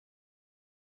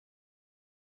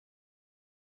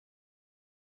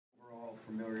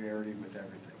familiarity with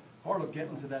everything. Part of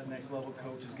getting to that next level,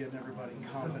 Coach, is getting everybody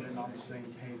confident and on the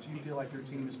same page. Do you feel like your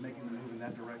team is making the move in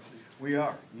that direction? We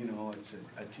are. You know, it's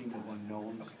a team of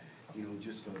unknowns. You know,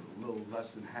 just a little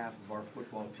less than half of our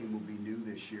football team will be new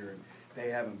this year, and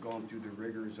they haven't gone through the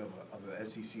rigors of a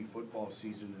SEC football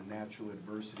season, the natural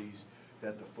adversities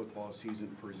that the football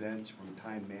season presents from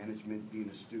time management, being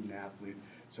a student athlete.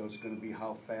 So it's going to be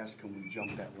how fast can we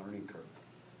jump that learning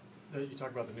curve. You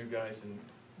talk about the new guys, and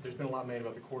there's been a lot made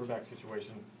about the quarterback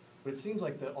situation, but it seems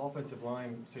like the offensive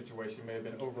line situation may have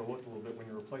been overlooked a little bit when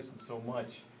you're replacing so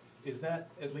much. Is that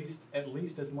at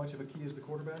least as much of a key as the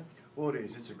quarterback? Well, it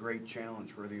is. It's a great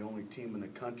challenge. We're the only team in the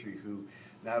country who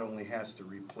not only has to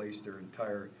replace their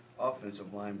entire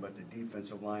offensive line, but the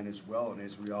defensive line as well. And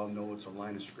as we all know, it's a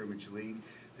line of scrimmage league.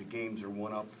 The games are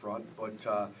won up front. But,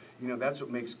 you know, that's what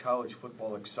makes college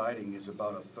football exciting, is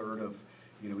about a third of,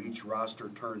 you know, each roster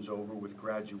turns over with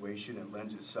graduation. It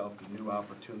lends itself to new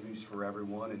opportunities for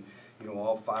everyone. And, you know,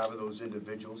 all 5 of those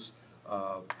individuals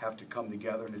have to come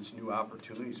together, and it's new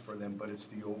opportunities for them, but it's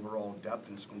the overall depth,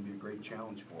 and it's going to be a great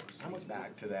challenge for us. I'm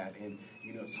back to that, and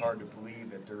you know, it's hard to believe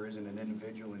that there isn't an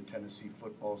individual in Tennessee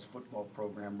football's football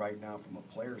program right now from a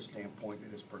player standpoint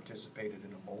that has participated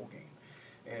in a bowl game.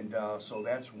 And so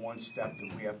that's one step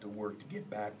that we have to work to get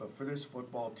back. But for this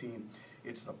football team,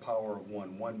 it's the power of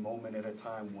one moment at a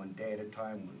time, one day at a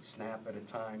time, one snap at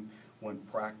a time, one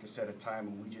practice at a time,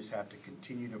 and we just have to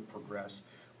continue to progress,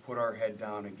 put our head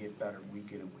down, and get better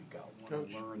week in and week out. Want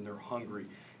to learn, they're hungry.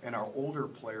 And our older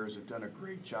players have done a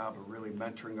great job of really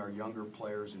mentoring our younger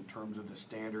players in terms of the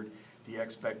standard, the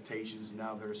expectations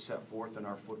now that are set forth in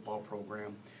our football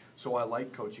program. So I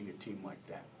like coaching a team like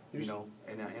that, you know,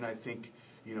 and I think,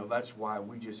 you know, that's why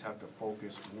we just have to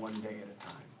focus one day at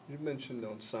a time. You mentioned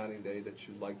on signing day that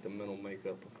you like the mental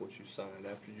makeup of what you signed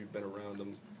after you've been around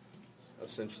them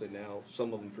essentially now,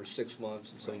 some of them for 6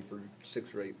 months and some for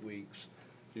 6 or 8 weeks.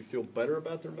 Do you feel better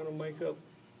about their mental makeup?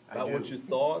 About what you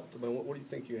thought? I mean, what do you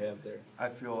think you have there? I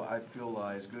feel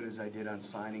as good as I did on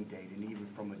signing date, and even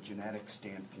from a genetic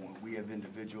standpoint, we have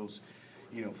individuals,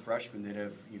 you know, freshmen that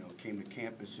have, you know, came to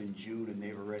campus in June and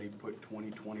they've already put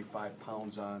 20, 25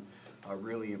 pounds on,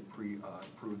 really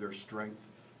improve their strength,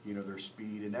 you know, their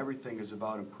speed, and everything is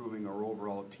about improving our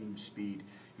overall team speed.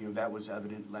 You know, that was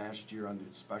evident last year on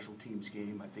the special teams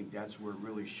game. I think that's where it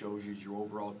really shows you your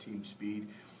overall team speed.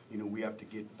 You know, we have to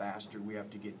get faster, we have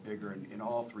to get bigger in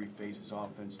all 3 phases,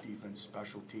 offense, defense,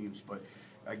 special teams. But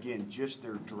again, just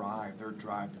their drive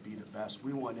to be the best.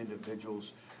 We want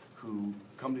individuals who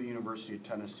come to the University of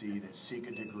Tennessee that seek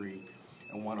a degree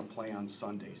and want to play on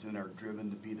Sundays and are driven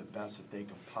to be the best that they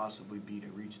can possibly be to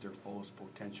reach their fullest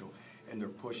potential. And they're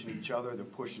pushing each other, they're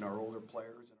pushing our older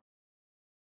players.